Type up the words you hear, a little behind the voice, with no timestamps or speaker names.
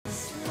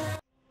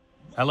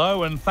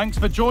Hello and thanks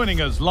for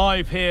joining us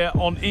live here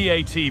on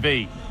EA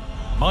TV.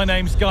 My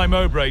name's Guy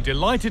Mowbray,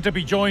 delighted to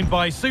be joined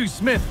by Sue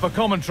Smith for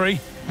commentary.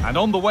 And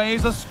on the way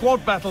is a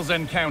squad battles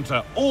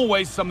encounter,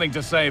 always something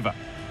to savour.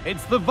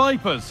 It's the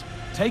Vipers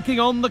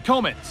taking on the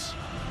Comets.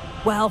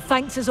 Well,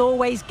 thanks as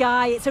always,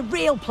 Guy. It's a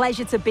real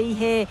pleasure to be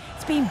here.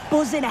 It's been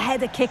buzzing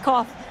ahead of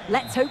kick-off.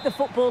 Let's hope the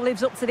football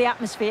lives up to the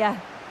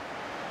atmosphere.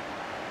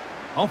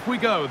 Off we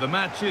go, the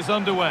match is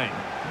underway.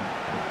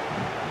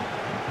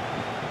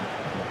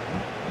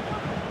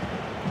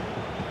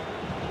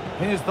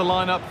 Here's the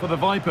lineup for the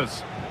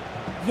Vipers.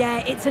 Yeah,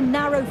 it's a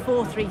narrow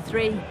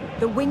 4-3-3.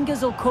 The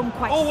wingers will come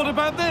quite... Oh, what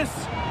about this?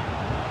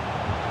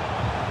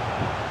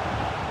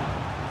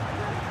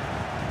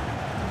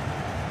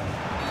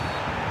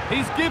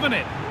 He's given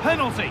it.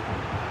 Penalty.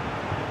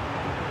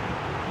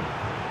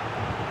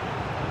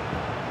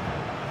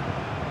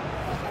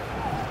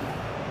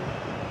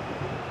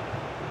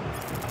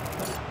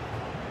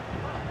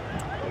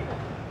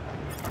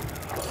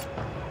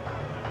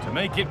 To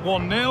make it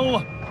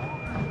 1-0.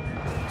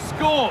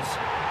 Scores!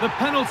 The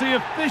penalty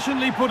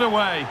efficiently put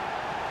away.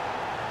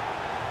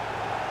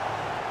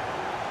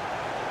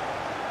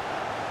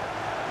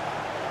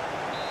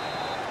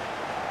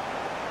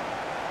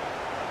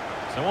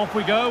 So off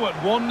we go at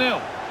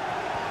 1-0.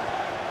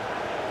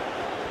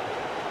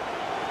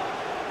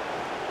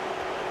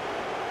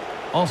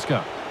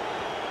 Oscar.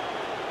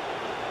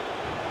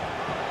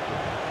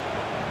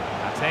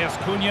 Mateus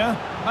Cunha.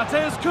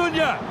 Mateus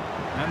Cunha!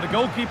 And the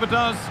goalkeeper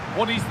does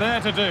what he's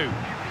there to do.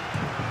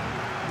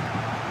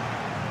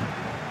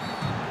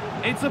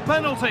 It's a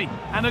penalty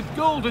and a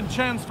golden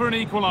chance for an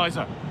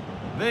equaliser.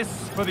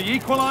 This for the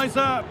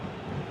equaliser.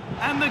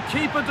 And the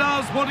keeper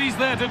does what he's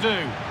there to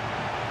do.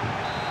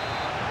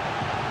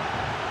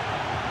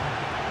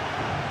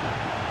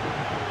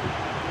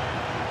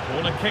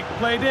 Corner kick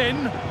played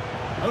in.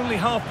 Only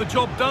half the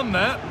job done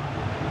there.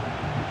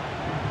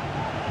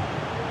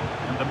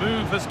 And the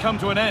move has come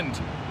to an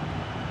end.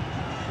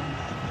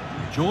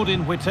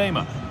 Jordan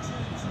Huitema.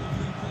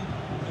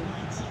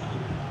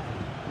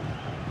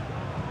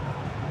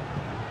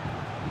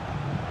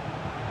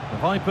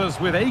 The Vipers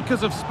with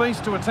acres of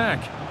space to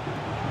attack.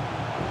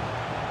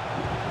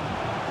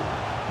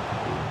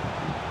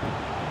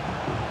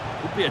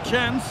 Could be a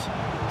chance.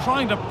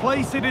 Trying to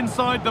place it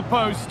inside the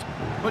post,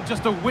 but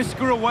just a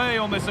whisker away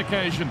on this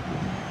occasion.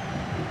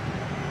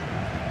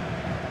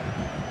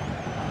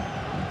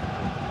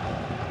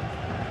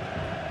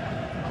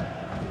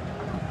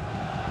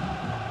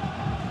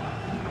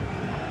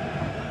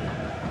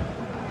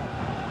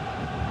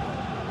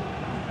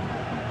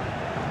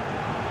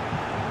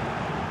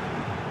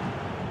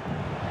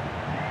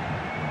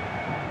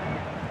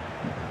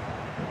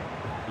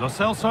 Lo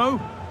Celso,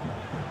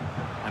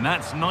 and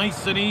that's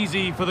nice and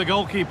easy for the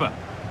goalkeeper.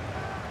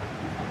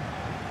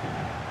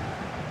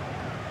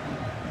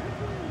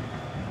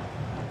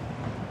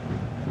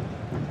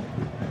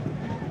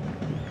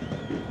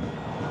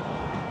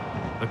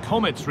 The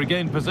Comets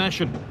regain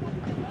possession.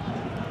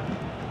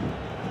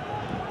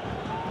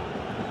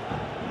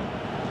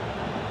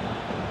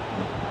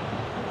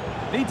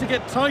 Need to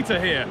get tighter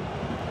here.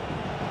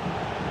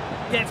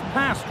 Gets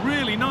past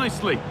really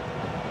nicely.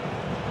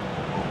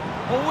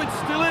 Oh, it's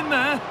still in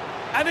there,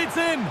 and it's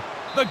in!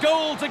 The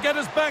goal to get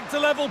us back to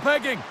level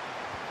pegging.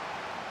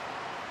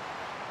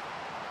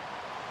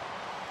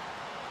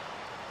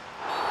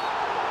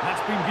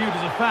 That's been viewed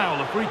as a foul,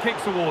 a free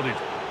kick's awarded.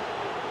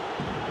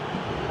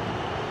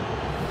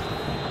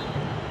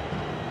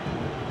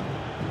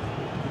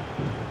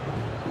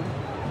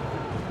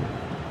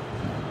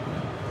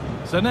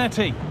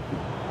 Zanetti.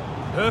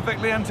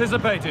 Perfectly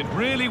anticipated,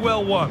 really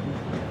well won.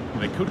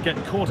 They could get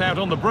caught out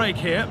on the break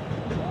here.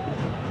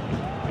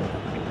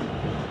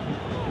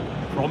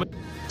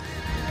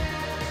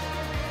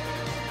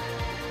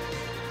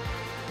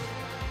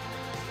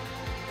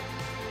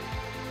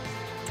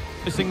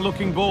 Missing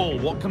looking ball,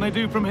 what can they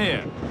do from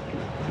here?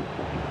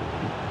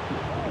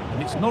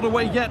 And it's not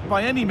away yet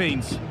by any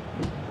means.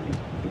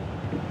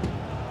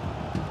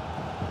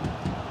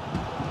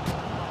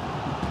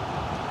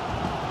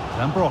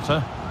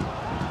 Zambrotta.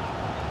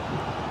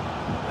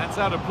 That's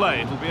out of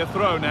play, it'll be a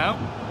throw now.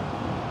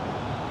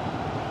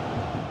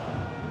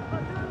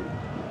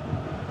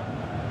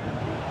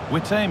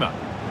 Huitema.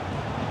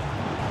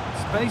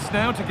 Space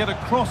now to get a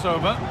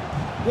crossover.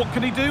 What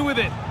can he do with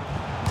it?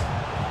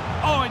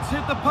 Oh, it's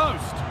hit the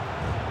post.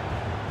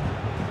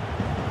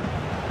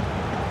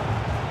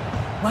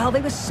 Well,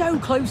 they were so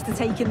close to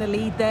taking the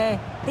lead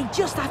there. They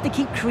just have to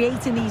keep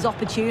creating these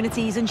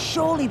opportunities and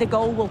surely the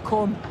goal will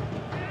come.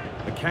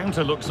 The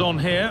counter looks on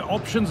here,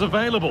 options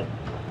available.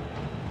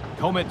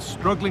 Comets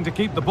struggling to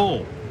keep the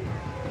ball.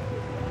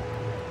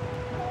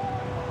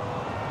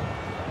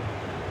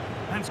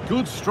 That's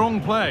good,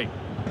 strong play.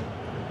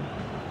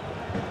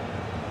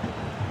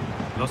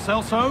 Lo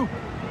Celso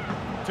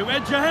to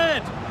edge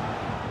ahead.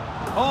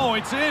 Oh,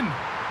 it's in.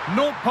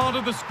 Not part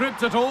of the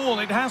script at all.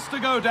 It has to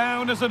go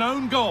down as an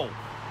own goal.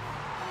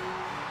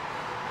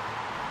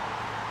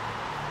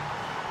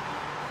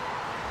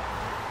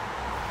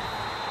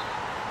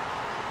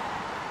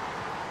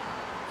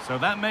 So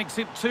that makes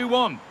it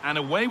 2-1, and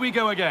away we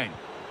go again.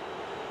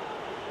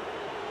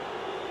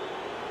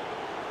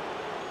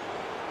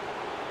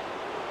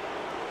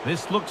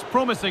 This looks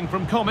promising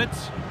from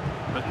Comets,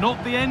 but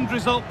not the end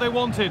result they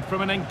wanted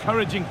from an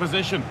encouraging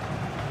position.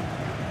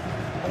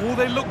 Oh,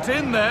 they looked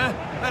in there.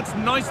 That's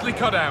nicely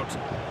cut out.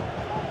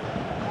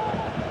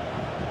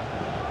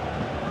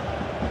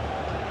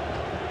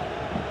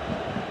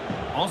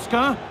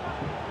 Oscar.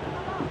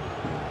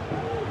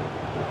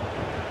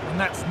 And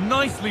that's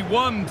nicely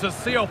won to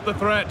see off the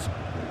threat.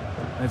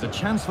 There's a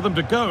chance for them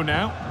to go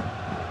now.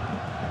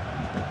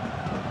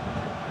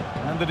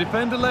 And the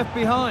defender left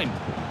behind.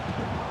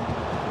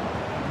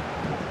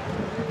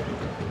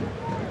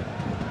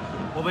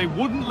 Well, they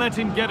wouldn't let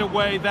him get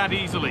away that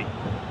easily.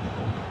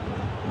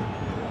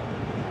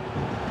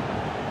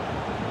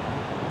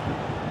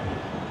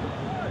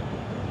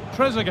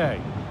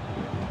 Trezeguet.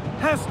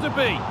 Has to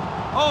be.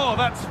 Oh,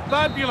 that's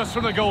fabulous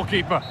from the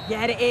goalkeeper.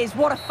 Yeah, it is.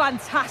 What a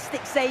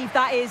fantastic save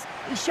that is.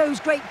 He shows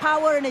great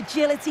power and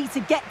agility to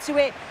get to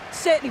it.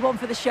 Certainly one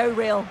for the show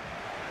reel.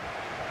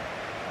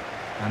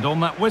 And on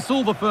that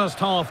whistle, the first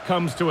half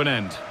comes to an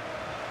end.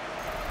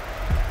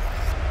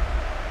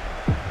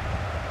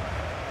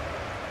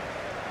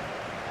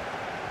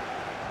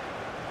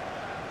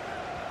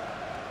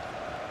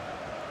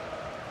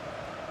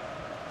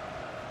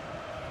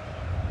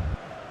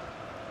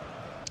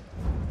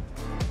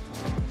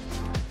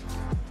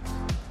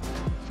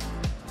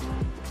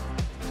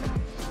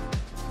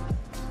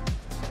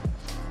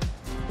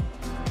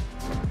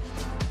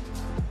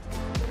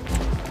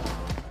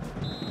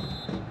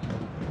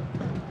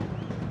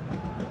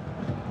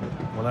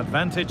 Well,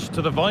 advantage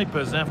to the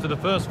Vipers after the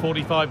first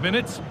 45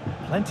 minutes.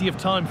 Plenty of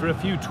time for a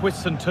few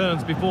twists and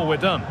turns before we're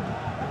done.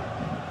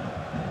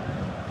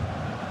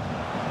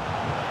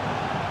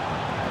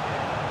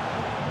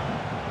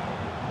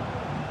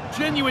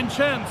 Genuine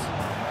chance.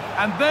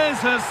 And there's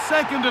her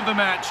second of the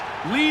match,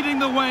 leading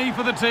the way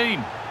for the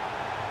team.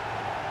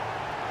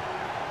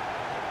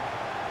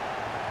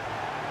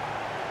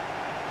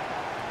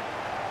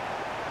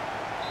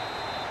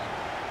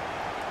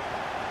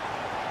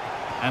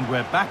 And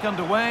we're back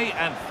underway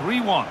at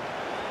 3-1.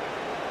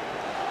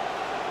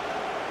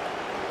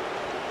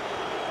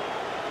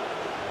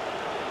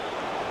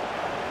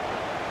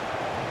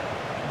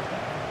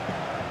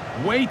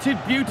 Weighted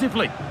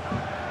beautifully. It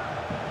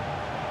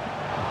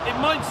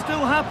might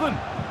still happen.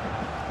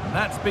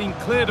 That's been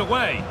cleared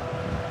away.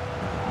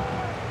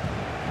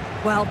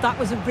 Well, that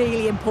was a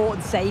really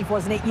important save,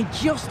 wasn't it? You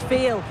just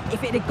feel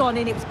if it had gone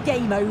in, it was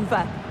game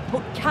over.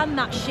 But can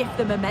that shift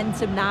the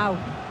momentum now?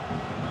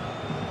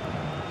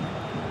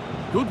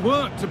 Good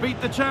work to beat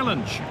the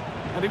challenge.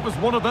 And it was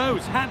one of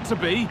those, had to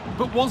be,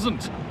 but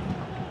wasn't.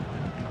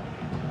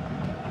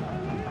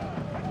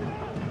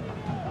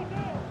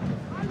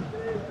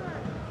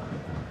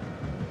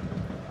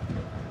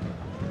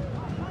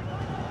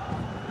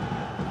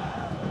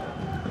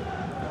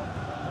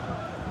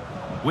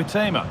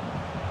 Witema.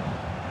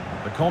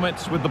 The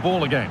Comets with the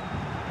ball again.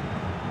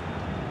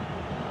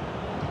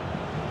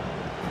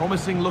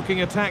 Promising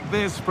looking attack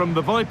this from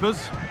the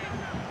Vipers.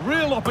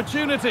 Real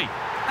opportunity.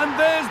 And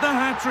there's the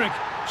hat-trick.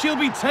 She'll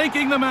be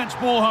taking the match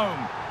ball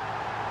home.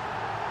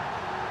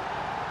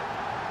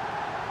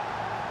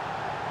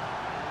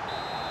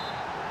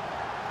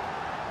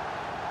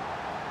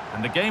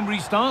 And the game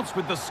restarts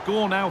with the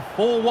score now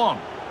 4-1.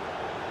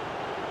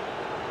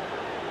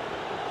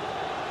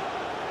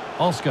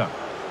 Oscar.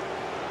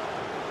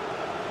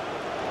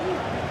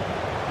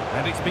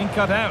 And it's been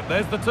cut out.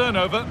 There's the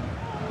turnover.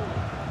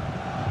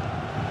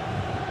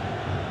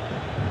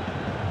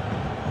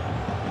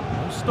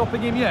 No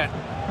stopping him yet.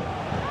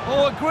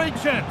 Oh, a great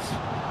chance.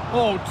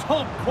 Oh,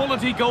 top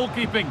quality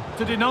goalkeeping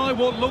to deny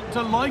what looked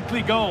a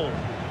likely goal.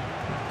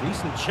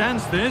 Decent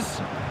chance this.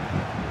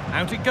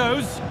 Out it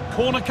goes.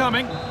 Corner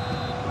coming.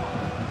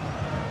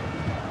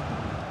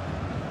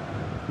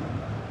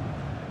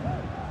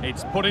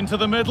 It's put into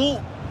the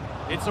middle.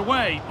 It's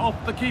away, off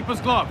the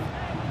keeper's glove.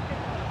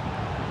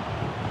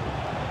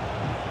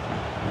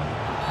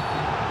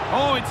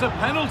 Oh, it's a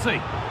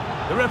penalty.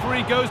 The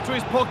referee goes to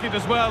his pocket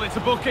as well. It's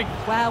a booking.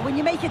 Well, when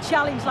you make a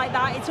challenge like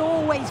that, it's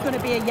always going to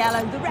be a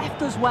yellow. The ref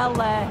does well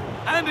there.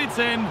 And it's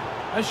in.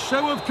 A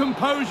show of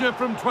composure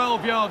from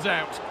 12 yards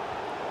out.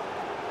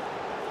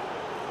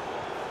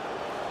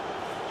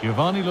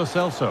 Giovanni Lo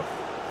Celso.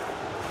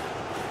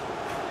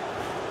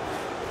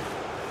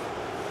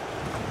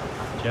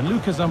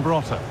 Gianluca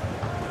Zambrotta.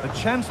 A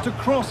chance to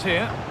cross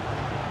here.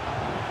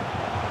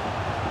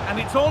 And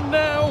it's on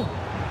now.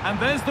 And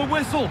there's the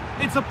whistle.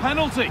 It's a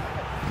penalty.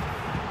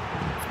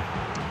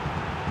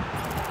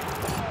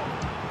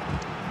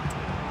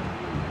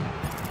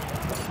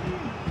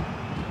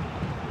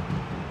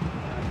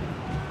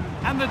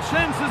 And the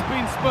chance has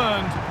been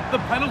spurned. The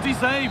penalty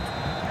saved.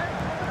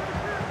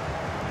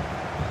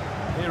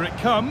 Here it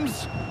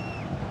comes.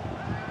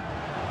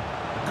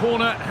 The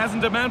corner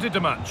hasn't amounted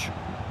to much.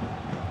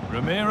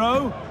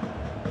 Romero.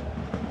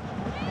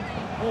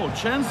 Oh,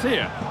 chance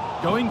here.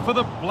 Going for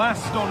the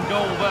blast on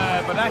goal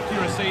there, but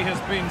accuracy has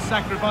been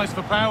sacrificed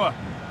for power.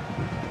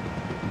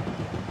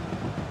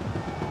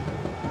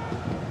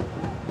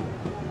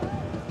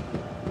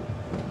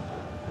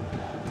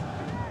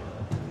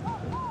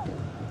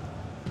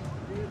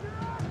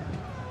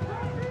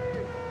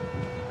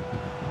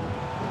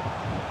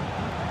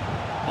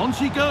 On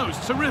she goes,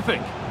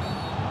 terrific.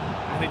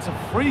 And it's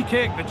a free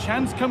kick. The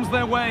chance comes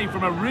their way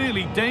from a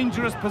really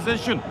dangerous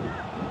position.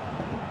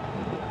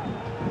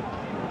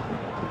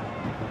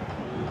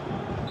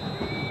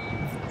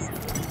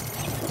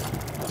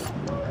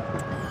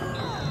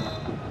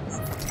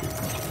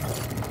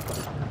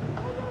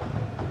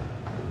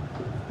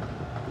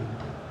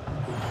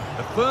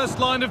 The first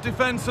line of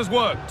defence has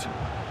worked.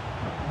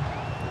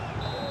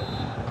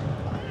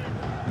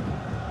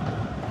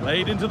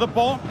 Played into the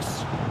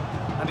box.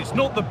 And it's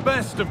not the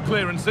best of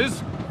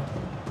clearances.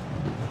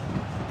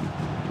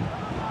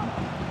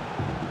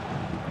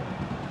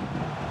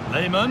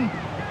 Lehmann.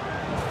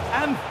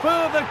 And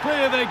further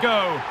clear they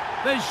go.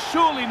 There's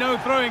surely no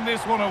throwing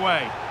this one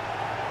away.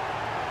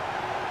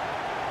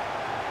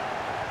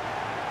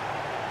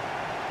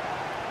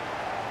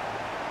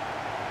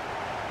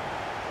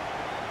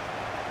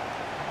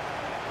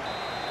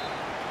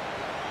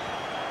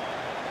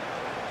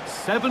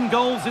 Seven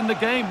goals in the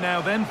game now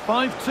then,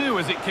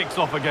 5-2 as it kicks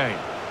off again.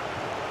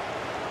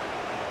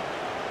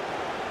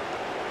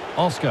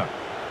 Oscar.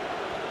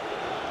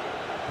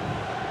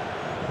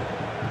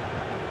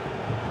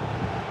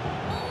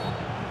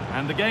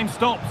 And the game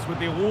stops with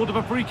the award of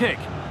a free kick.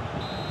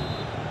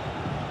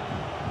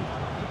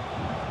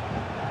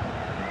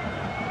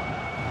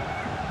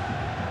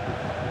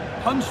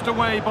 Punched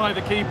away by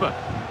the keeper.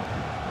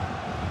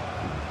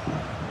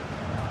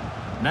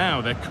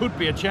 Now there could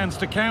be a chance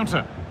to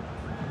counter.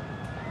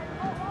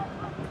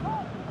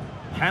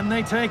 Can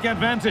they take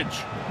advantage?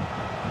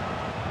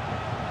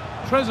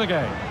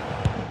 Trezeguet.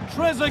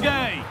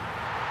 Trezeguet!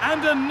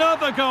 And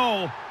another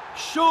goal!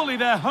 Surely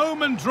they're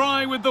home and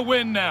dry with the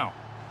win now.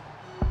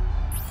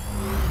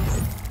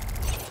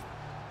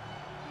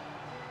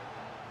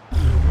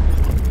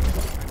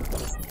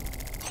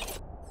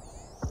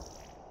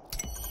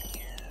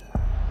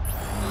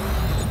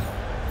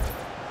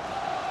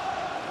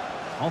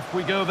 Off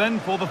we go then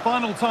for the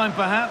final time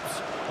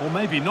perhaps, or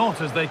maybe not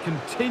as they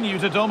continue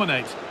to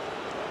dominate.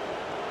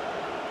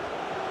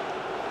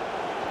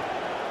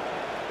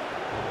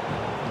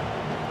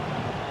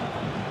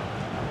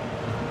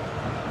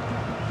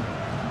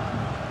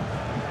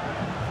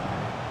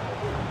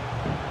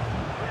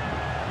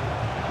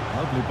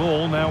 Lovely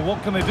ball, now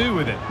what can they do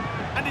with it?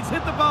 And it's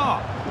hit the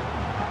bar!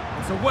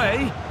 It's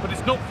away, but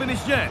it's not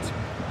finished yet.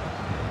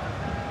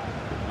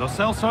 Lo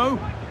Celso.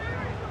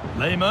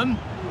 Lehmann.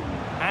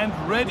 And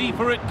ready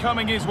for it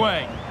coming his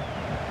way.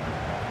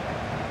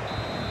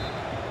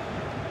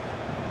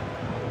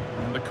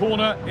 And the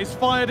corner is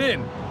fired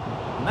in.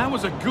 And that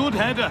was a good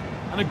header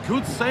and a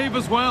good save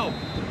as well.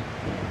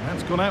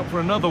 That's gone out for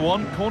another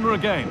one, corner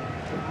again.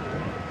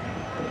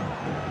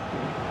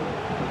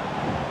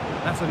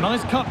 That's a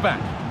nice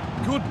cutback.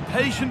 Good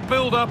patient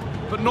build-up,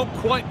 but not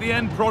quite the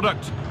end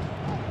product.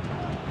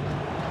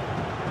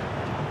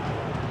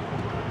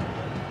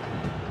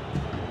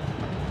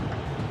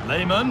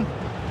 Lehmann.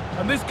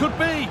 And this could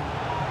be.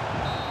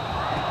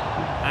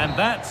 And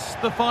that's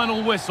the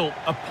final whistle.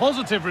 A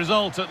positive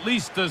result, at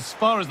least as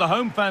far as the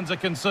home fans are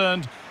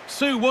concerned.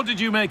 Sue, what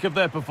did you make of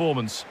their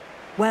performance?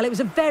 Well, it was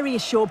a very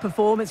assured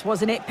performance,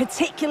 wasn't it?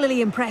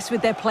 Particularly impressed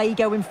with their play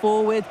going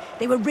forward.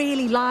 They were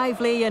really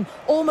lively and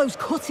almost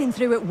cutting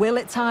through at will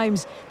at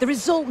times. The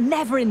result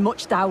never in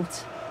much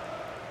doubt.